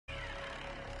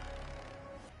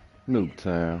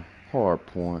Nuketown. Hard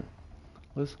point.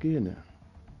 Let's get it.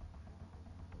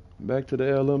 Back to the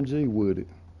LMG with it.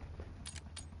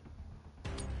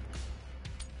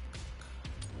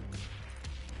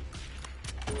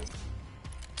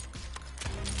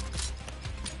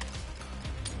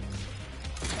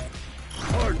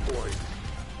 Hard point.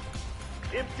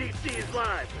 MTC is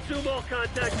live. Assume all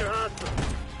contacts are hostile.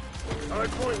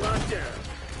 Hard point locked down.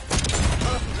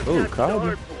 Oh, Kyle.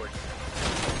 Hard point.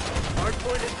 Hard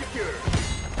point is secure.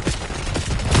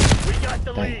 We got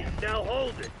the lead. Now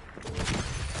hold it.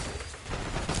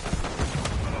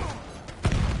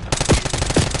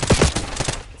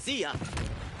 See ya.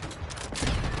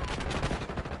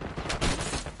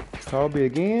 Colby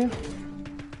again?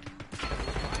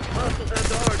 Hostiles have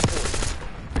the hard point.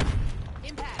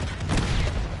 Impact.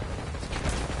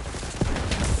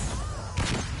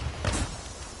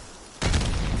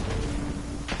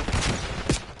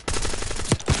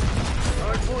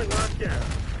 Hard point locked down.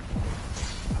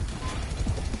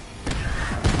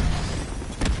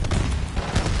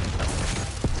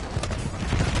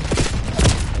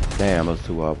 Damn, those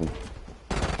two of them.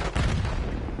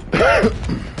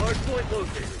 Hard point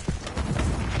located.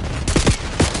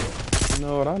 You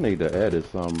know what? I need to edit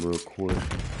something real quick.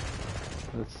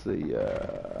 Let's see.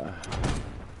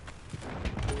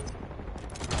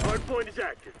 Hard point is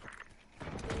active.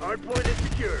 Hard point is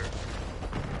secure.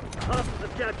 Hostiles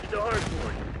have captured the hard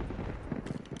point.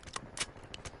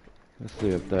 Let's see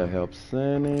if that helps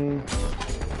any.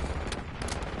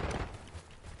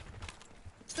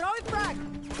 Throw it back.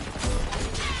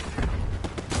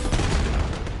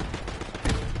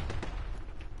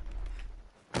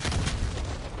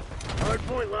 Hard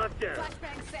point locked down.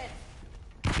 Flashbang set.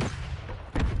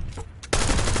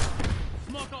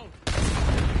 Smoke on.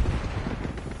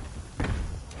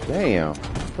 Damn.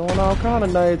 Throwing all kind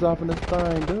of nades off in this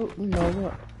thing, dude. You know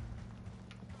what?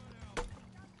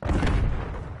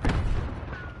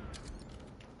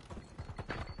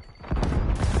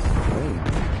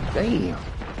 Damn.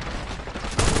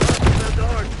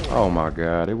 Oh my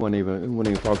god, it wouldn't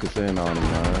even focus in on him,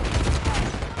 man.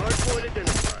 Hard point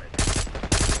identified.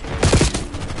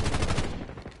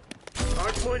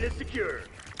 Hard point is secure.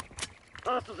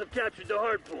 Hostiles have captured the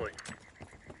hard point.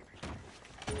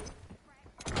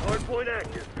 Hard point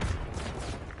active.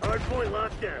 Hard point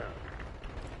locked down.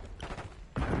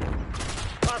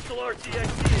 Hostile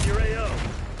RCXD in your AO.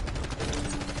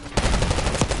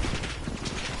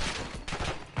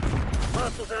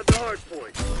 Hostiles have the hard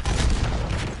point.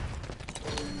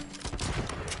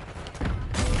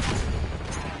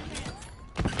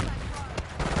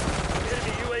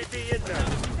 Enemy UAV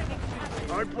inbound.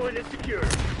 Hard point is secure.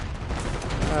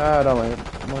 I don't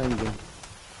mind him.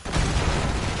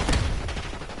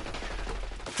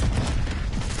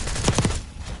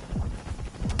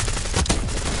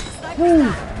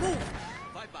 Woo.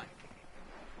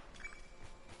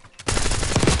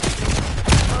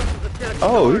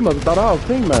 Oh, he must have thought I was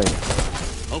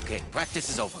teammate. Okay, practice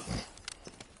is over.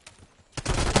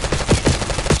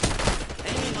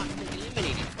 Enemy must be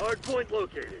eliminated. Hard point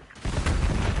located.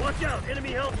 Watch out,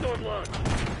 enemy hellstorm launch.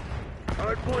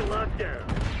 Hard point locked down.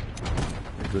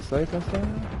 Is it safe inside?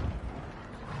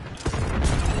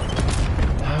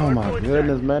 Oh my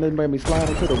goodness, man, it made me slide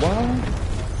into the wall.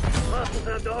 Hostiles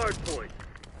have the hard point.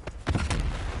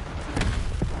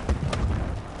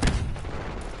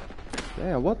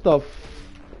 Damn, what the f...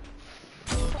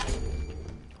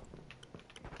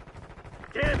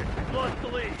 Damn it, we've lost the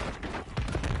lead.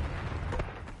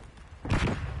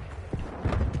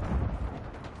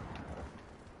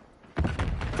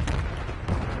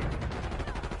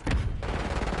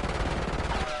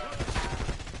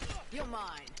 You're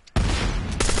mine.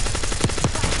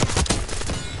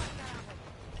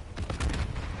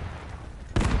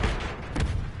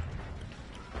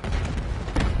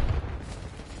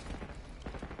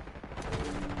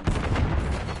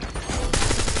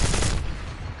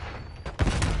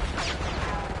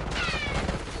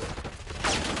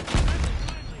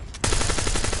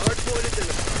 Hard point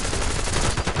identified.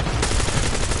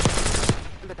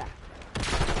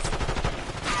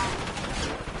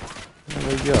 There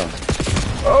we go.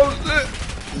 Oh shit!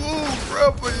 Woo,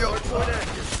 rebel, yo. Hard point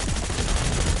active.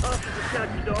 Hostiles have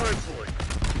captured the hard point.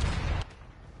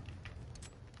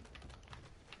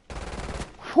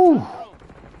 Whew.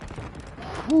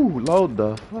 Whew, load the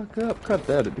fuck up. Cut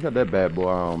that bad boy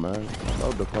on, man.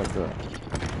 Load the fuck up.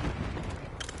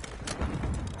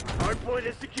 Hard point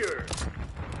is secure.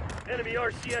 Enemy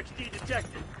RCXD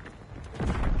detected.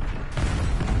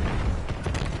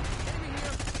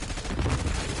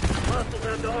 Hostiles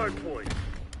have the hard point.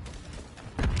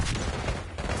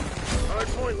 Hard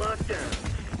point locked down.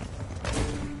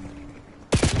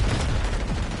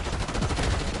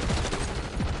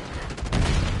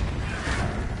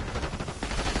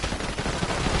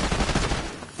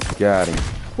 Got him.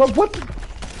 What?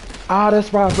 Ah,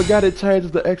 that's right. I forgot it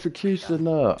changes the execution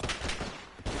up.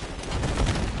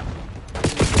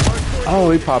 Oh,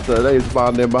 he popped up. They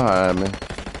spawned in behind me.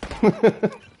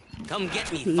 Come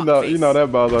get me, you know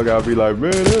that boss gotta be like,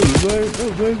 man, that's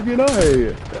the same skin I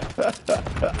had.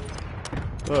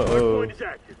 Hardpoint is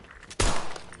active.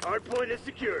 Hardpoint is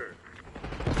secure.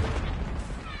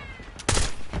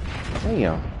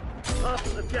 Damn.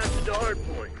 Hostiles have captured the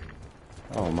hardpoint.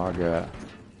 Oh my god.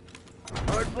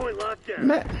 Hardpoint locked down.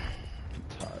 Man. I'm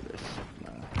tired of this shit,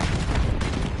 man.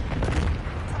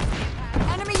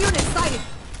 Enemy unit sighted.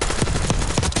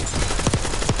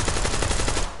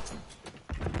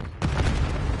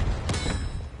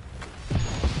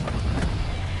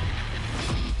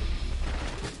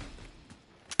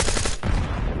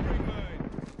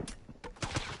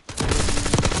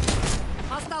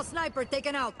 Hostile sniper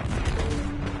taken out.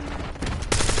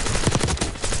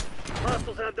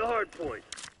 Hostiles have the hardpoint.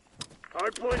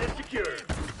 Hardpoint is secure.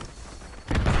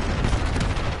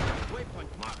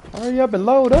 Hurry up and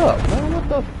load up, man. What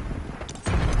the?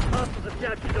 Hostiles have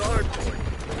captured the hardpoint.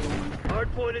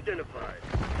 Hardpoint identified.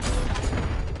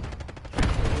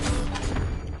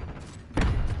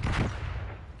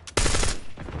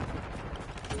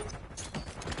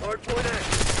 Hardpoint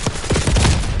active.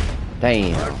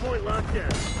 Damn. Hardpoint locked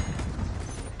down.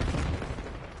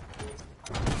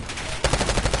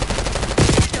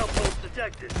 Outpost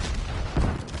detected.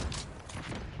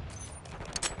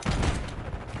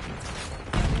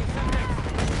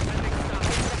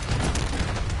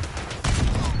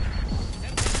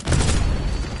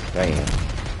 Damn.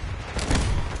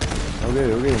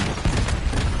 Okay.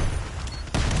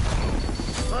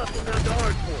 Hostiles have the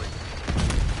hardpoint.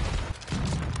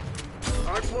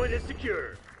 Hardpoint is secure.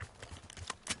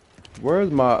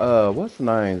 Where's my what's the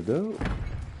names, dude?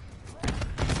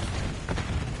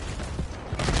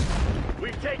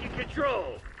 We've taken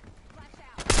control.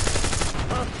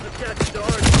 Hostiles have captured the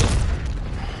hardpoint.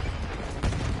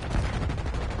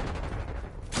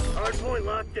 Hardpoint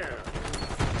locked down.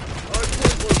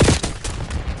 Hardpoint located.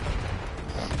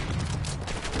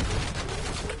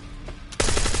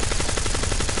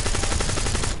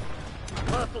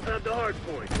 Hostiles have the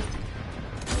hardpoint.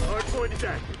 Hardpoint is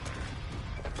active.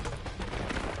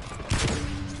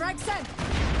 Frag sent.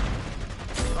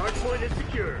 Hardpoint is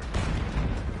secure.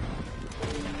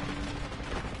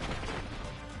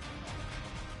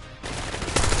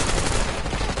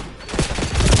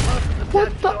 What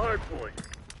the? Hardpoint.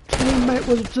 Teammate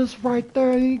was just right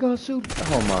there. He gonna shoot.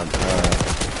 Oh my god.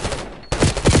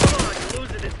 Come on, you're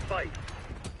losing this fight.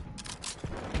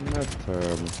 That's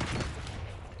terrible.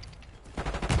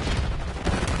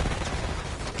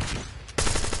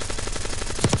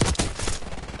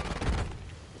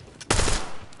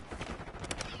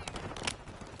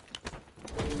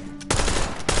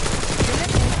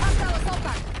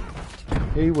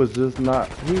 He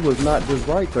was not just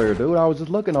right there, dude. I was just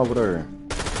looking over there.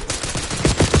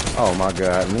 Oh my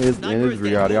god, in his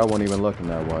reality, I wasn't even looking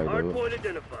that way, dude. Hardpoint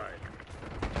identified.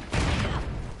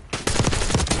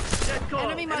 Dead call.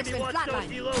 Enemy marksman watchdog flatline.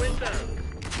 Kilo inbound.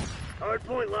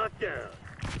 Hardpoint locked down.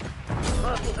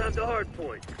 Hostiles have the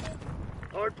hardpoint.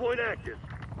 Hardpoint active.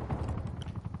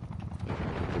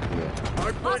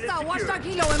 Hardpoint is Hostile secure. watchdog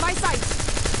Hilo in my sight.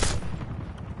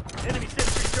 Enemy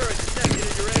sentry turret detected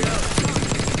in your AO.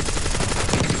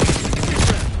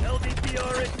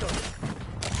 LDPR incoming.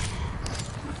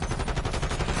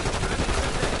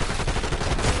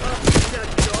 Hostiles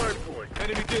captured the hardpoint.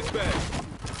 Enemy dispatch.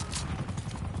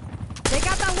 They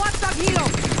got that watchdog Hilo.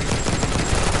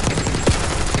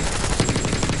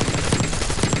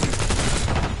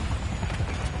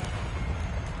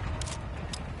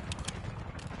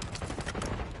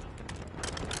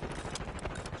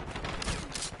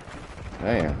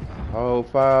 Damn, whole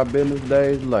 5 business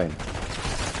days later.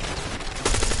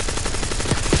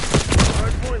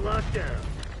 Hardpoint locked down.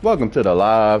 Welcome to the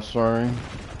live stream.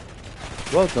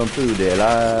 Welcome to the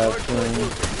live Hardpoint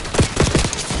stream.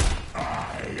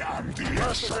 located.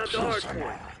 Hostiles have the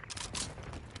hardpoint.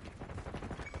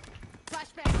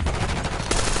 Flashbang.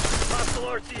 Hostile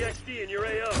RCXD in your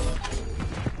AO.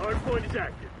 Hardpoint is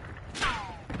active.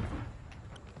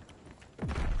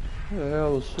 Who the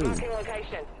hell was shooting? Marking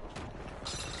location.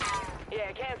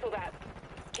 Yeah, cancel that.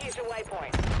 Here's your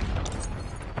waypoint.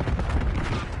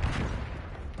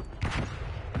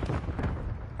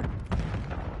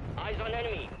 Eyes on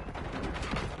enemy.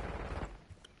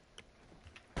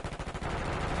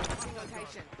 Marking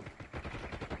location.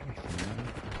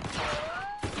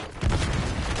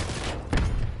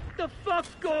 What the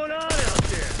fuck's going on out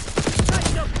there?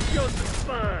 Back up to Joseph's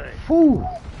spine. Whew.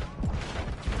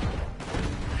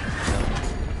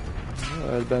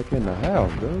 It's back in the house,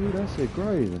 dude. That shit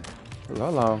crazy.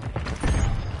 Hold on.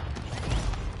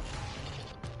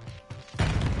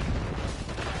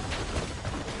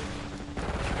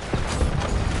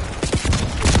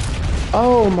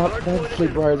 Oh my, that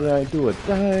sleep riser ain't do a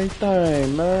dang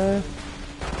thing, man.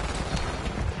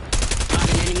 Got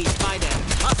an enemy spider.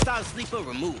 Hostile sleeper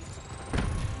removed.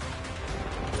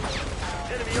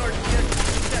 Enemy RPG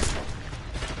detected.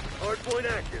 Hardpoint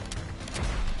active.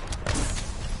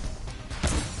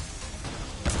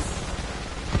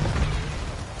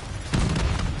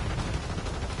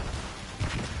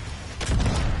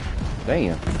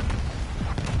 Damn.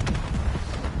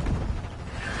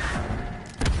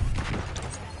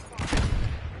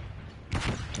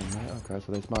 Okay,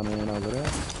 so that's my man over there.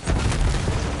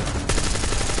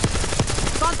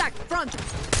 Contact, front.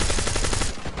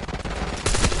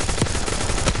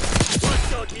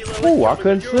 Watchdog helo Oh, I incoming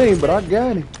couldn't with your see him, but I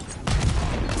got him.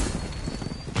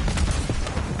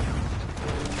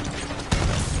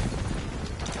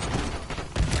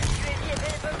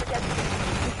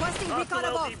 Requesting recon hostile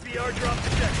above. LDPR drop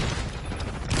detected.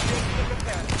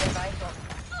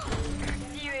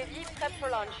 UAV prep for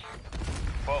launch.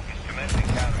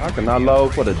 I cannot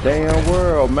load for the damn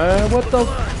world, man. What the?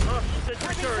 Hostage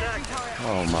return active.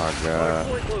 Oh my god.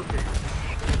 Hardpoint located.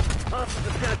 Hostiles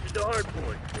have captured the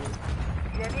hardpoint.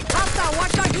 Hostile,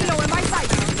 watch our helo in my sight.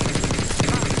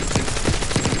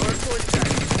 Hardpoint is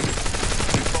active.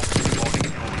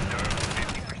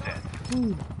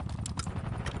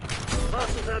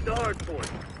 Hostiles have the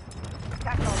hardpoint.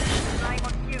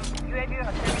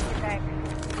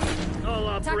 All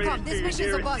operators TACCOM, this to mission's a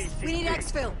nearest bust. We need CCP.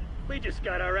 exfil. We just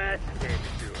got our asses handed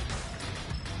to us.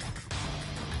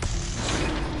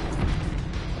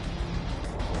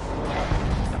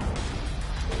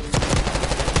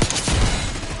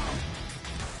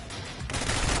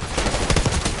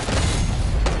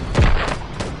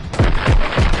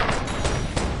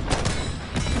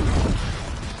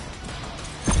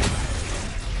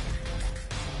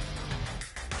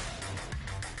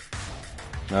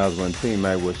 That was when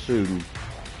teammate was shooting,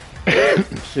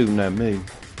 shooting at me.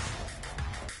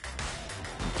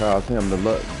 Caused him to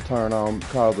look,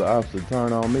 caused the officer to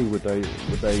turn on me with they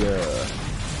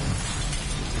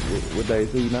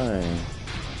Z9.